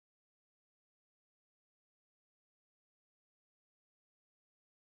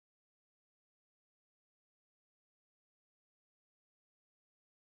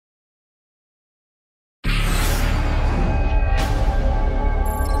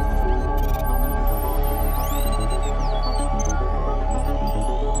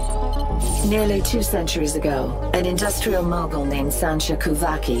Nearly 2 centuries ago, an industrial mogul named Sansha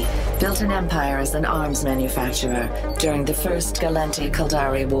built an empire as an arms manufacturer during the First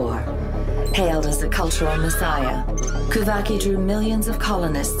Gallente-Kildari War. Hailed as a cultural messiah, Kuvaki drew millions of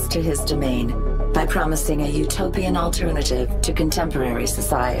colonists to his domain by promising a utopian alternative to contemporary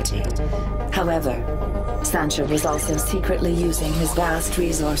society. However, Sansha was also secretly using his vast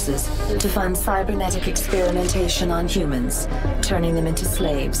resources to fund cybernetic experimentation on humans, turning them into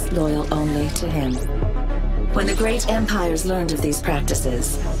slaves loyal only to him. When the great empires learned of these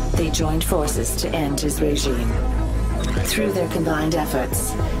practices, they joined forces to end his regime. Through their combined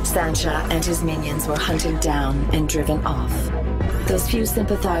efforts, Sansha and his minions were hunted down and driven off. Those few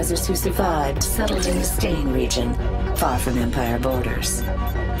sympathizers who survived settled in the Stain region, far from Empire borders.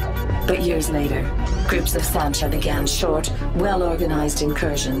 But years later, groups of Sansha began short, well-organized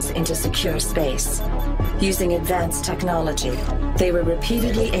incursions into secure space. Using advanced technology, they were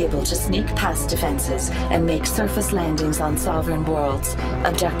repeatedly able to sneak past defenses and make surface landings on sovereign worlds,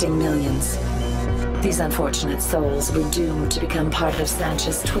 abducting millions. These unfortunate souls were doomed to become part of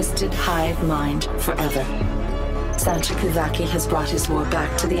Sansha's twisted hive mind forever. Sansha Kuvaki has brought his war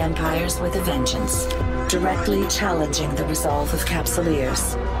back to the Empires with a vengeance, directly challenging the resolve of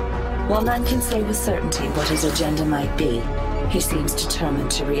Capsuleers. While none can say with certainty what his agenda might be, he seems determined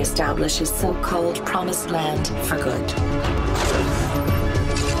to re-establish his so-called Promised Land for good.